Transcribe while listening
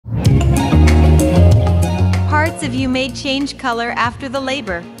Parts of you may change color after the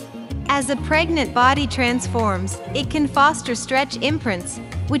labor. As a pregnant body transforms, it can foster stretch imprints,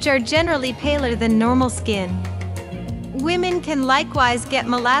 which are generally paler than normal skin. Women can likewise get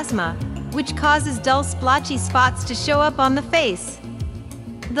melasma, which causes dull splotchy spots to show up on the face.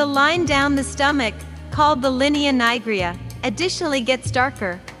 The line down the stomach, called the linea nigrea, additionally gets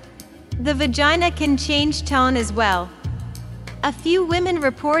darker. The vagina can change tone as well. A few women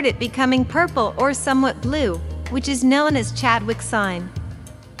report it becoming purple or somewhat blue, which is known as Chadwick Sign.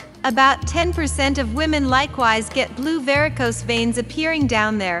 About 10% of women likewise get blue varicose veins appearing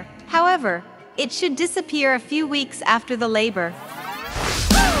down there. However, it should disappear a few weeks after the labor.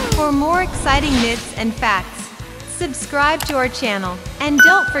 For more exciting myths and facts, subscribe to our channel, and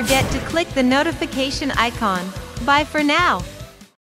don't forget to click the notification icon. Bye for now.